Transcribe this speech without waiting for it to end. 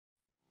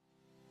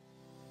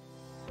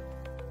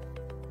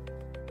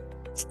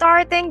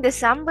Starting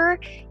December,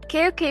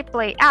 KOK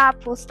Play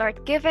app will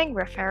start giving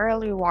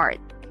referral reward.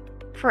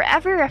 For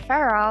every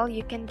referral,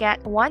 you can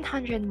get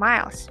 100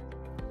 miles.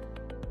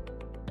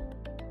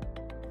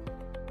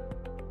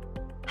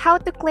 How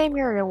to claim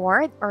your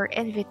reward or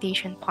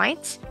invitation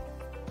points?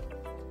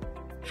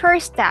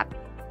 First step,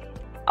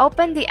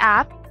 open the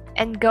app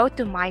and go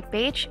to My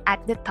Page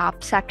at the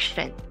top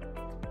section.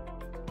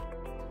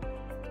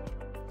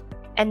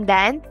 And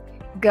then,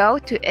 go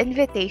to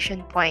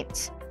Invitation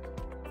Points.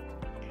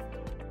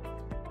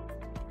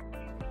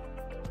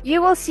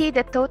 You will see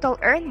the total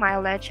earned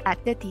mileage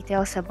at the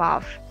details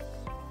above.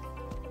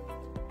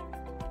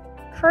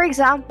 For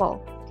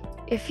example,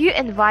 if you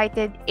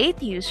invited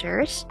 8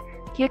 users,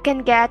 you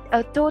can get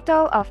a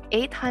total of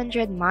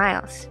 800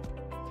 miles.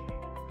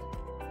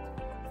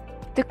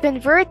 To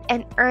convert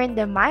and earn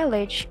the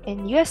mileage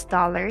in US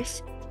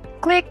dollars,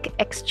 click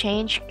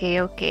Exchange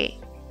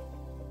KOK.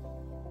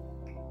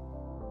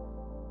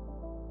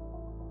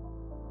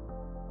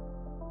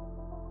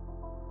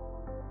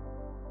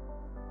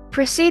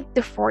 Proceed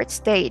to fourth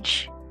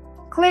stage.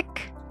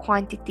 Click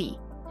Quantity.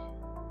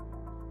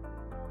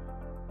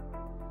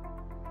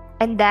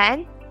 And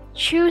then,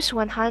 choose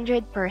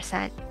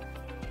 100%.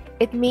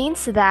 It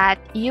means that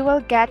you will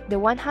get the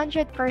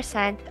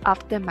 100%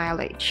 of the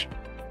mileage.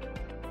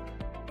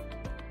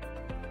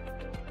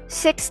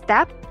 Sixth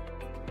step,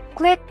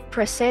 click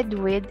Proceed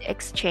with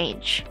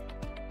Exchange.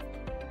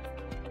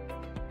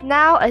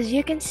 Now, as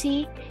you can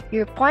see,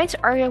 your points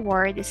or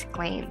reward is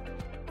claimed.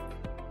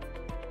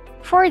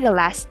 For the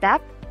last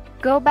step,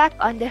 go back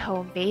on the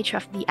home page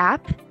of the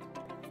app.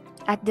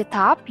 At the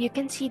top, you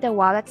can see the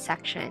wallet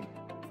section.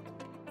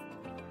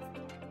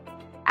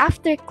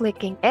 After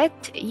clicking it,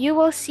 you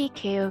will see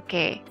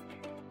KOK.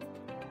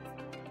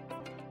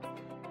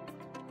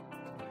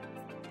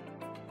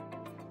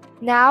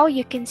 Now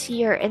you can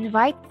see your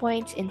invite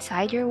points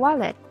inside your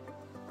wallet.